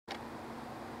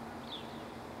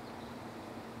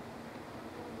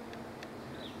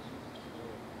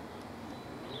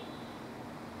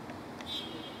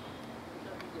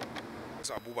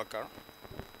Abubakar,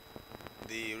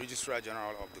 the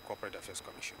Registrar-General of the Corporate Affairs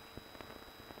Commission.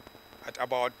 At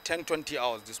about 10:20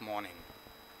 hours this morning,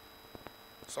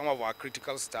 some of our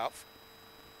critical staff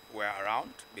were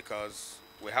around because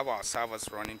we have our servers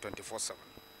running 24/7.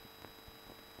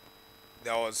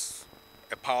 There was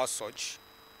a power surge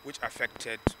which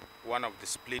affected one of the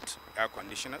split air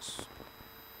conditioners,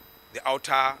 the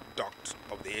outer duct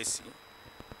of the AC,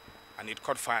 and it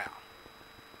caught fire.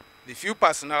 The few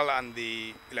personnel and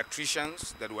the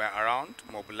electricians that were around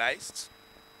mobilized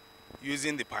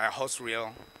using the fire hose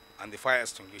reel and the fire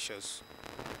extinguishers.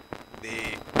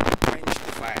 They quenched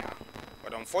the fire,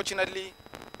 but unfortunately,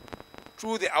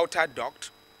 through the outer duct,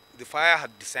 the fire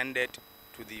had descended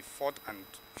to the 4th and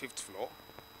 5th floor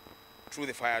through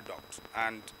the fire duct,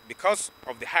 and because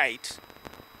of the height,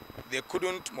 they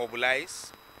couldn't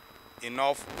mobilize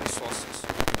enough resources,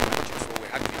 so we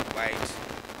had to invite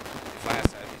the fire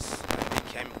service, and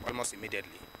they came almost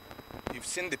immediately. You've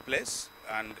seen the place,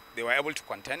 and they were able to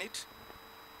contain it.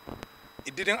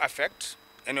 It didn't affect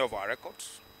any of our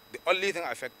records. The only thing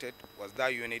affected was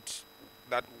that unit,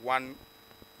 that one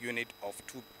unit of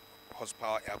 2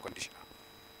 horsepower air conditioner.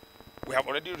 We have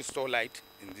already restored light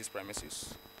in these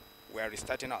premises. We are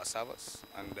restarting our servers,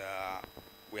 and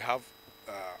we have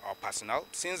our personnel.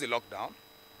 Since the lockdown,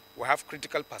 we have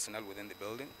critical personnel within the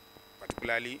building,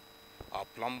 particularly our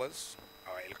plumbers,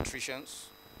 our electricians,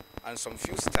 and some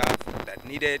few staff that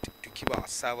needed to keep our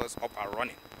servers up and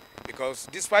running. Because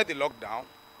despite the lockdown,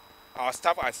 our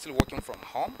staff are still working from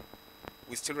home.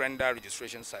 We still render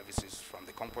registration services from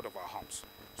the comfort of our homes.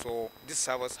 So these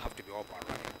servers have to be up and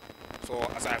running. So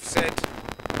as I've said,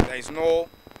 there is no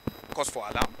cause for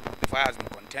alarm. The fire has been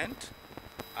contained,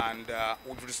 and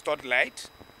we've restored light,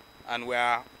 and we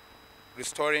are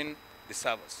restoring the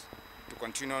servers to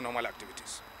continue normal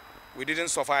activities. We didn't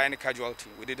suffer any casualty.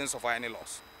 We didn't suffer any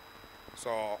loss.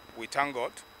 So we thank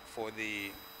God for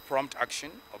the prompt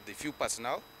action of the few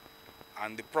personnel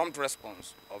and the prompt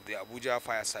response of the Abuja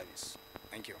Fire Service.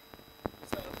 Thank you.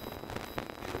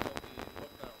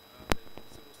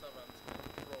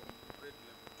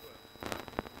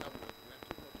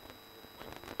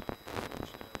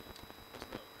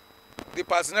 The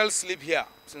personnel sleep here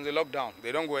since the lockdown.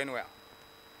 They don't go anywhere.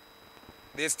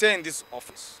 They stay in this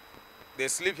office. They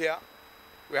sleep here.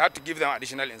 We had to give them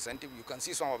additional incentive. You can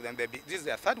see some of them. This is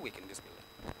their 3rd week in this building.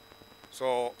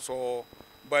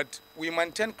 But we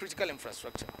maintain critical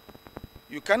infrastructure.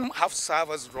 You can have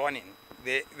servers running.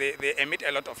 They emit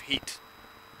a lot of heat.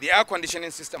 The air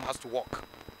conditioning system has to work.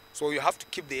 So you have to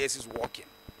keep the ACs working.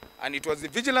 And it was the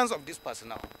vigilance of this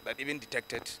personnel that even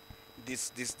detected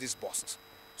this burst.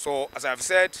 So as I've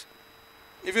said,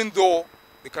 even though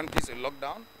the country is in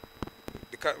lockdown,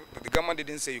 the government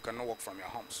didn't say you cannot work from your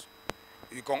homes.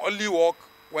 You can only work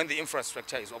when the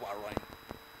infrastructure is up and running.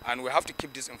 And we have to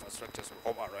keep these infrastructures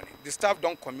up and running. The staff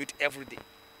don't commute every day.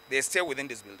 They stay within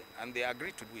this building, and they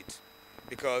agree to do it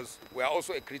because we are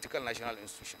also a critical national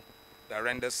institution that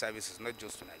renders services not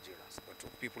just to Nigerians, but to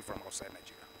people from outside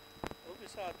Nigeria. Okay,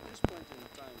 sir, at this point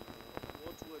in time,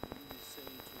 what word will you be saying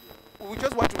to your... We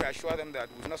just want to reassure them that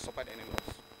we've not suffered any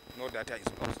loss. No data is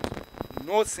lost.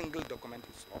 No single document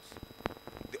is lost.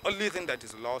 The only thing that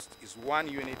is lost is 1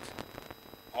 unit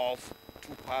of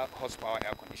 2 horsepower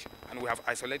air conditioner. And we have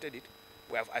isolated it.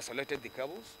 We have isolated the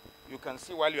cables. You can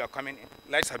see while you are coming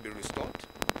in, lights have been restored.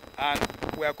 And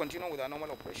we are continuing with our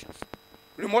normal operations.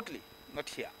 Remotely, not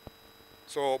here.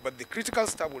 So, but the critical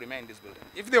staff will remain in this building.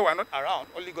 If they were not around,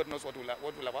 only God knows what will have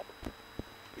happened.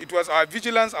 It was our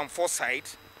vigilance and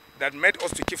foresight that made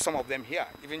us to keep some of them here,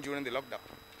 even during the lockdown.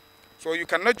 So you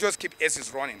cannot just keep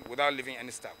ACs running without leaving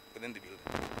any staff within the building.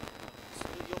 So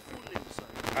your full name, sir?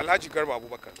 Abubakar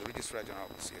Garba, the Registrar-General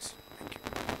of the CSC. Thank you.